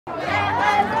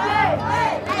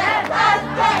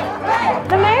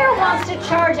wants to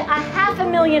charge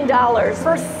 $500,000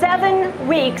 for 7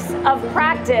 weeks of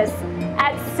practice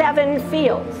at 7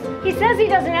 fields. He says he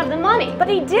doesn't have the money, but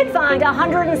he did find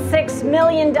 $106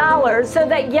 million so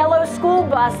that yellow school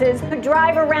buses could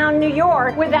drive around New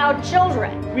York without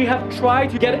children. We have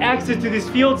tried to get access to these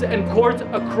fields and courts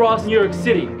across New York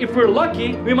City. If we're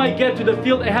lucky, we might get to the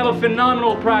field and have a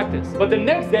phenomenal practice. But the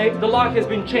next day, the lock has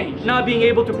been changed. Not being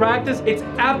able to practice, it's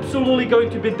absolutely going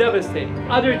to be devastating.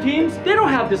 Other teams, they don't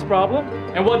have this problem.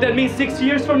 And what that means 6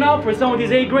 years from now for some of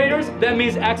these 8th graders, that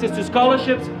means access to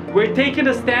scholarships. We're taking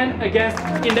a stand against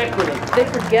inequity. They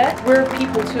forget we're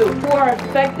people too, who are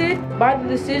affected by the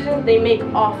decisions they make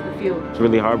off the field. It's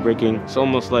really heartbreaking. It's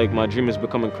almost like my dream is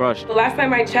becoming crushed. The last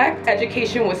time I checked,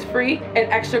 education was free and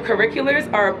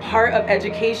extracurriculars are a part of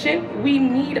education. We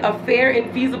need a fair and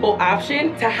feasible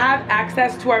option to have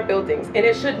access to our buildings, and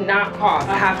it should not cost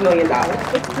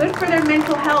 $500,000. It's good for their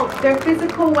mental health, their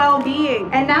physical well-being,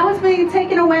 and now it's being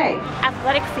taken away.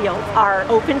 Athletic fields are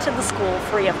open to the school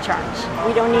free of charge.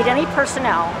 We don't need any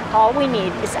personnel. All we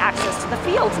need is access to the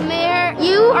fields. Mayor,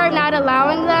 you are not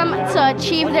allowing them to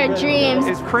achieve their dreams.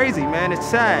 It's crazy, man. It's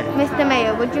sad. Mr.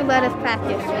 Mayor, would you let us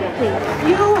practice, please?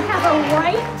 You have a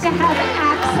right to have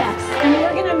access, and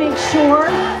we're going to make sure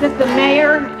that the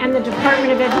mayor and the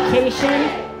Department of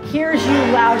Education hears you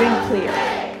loud and clear.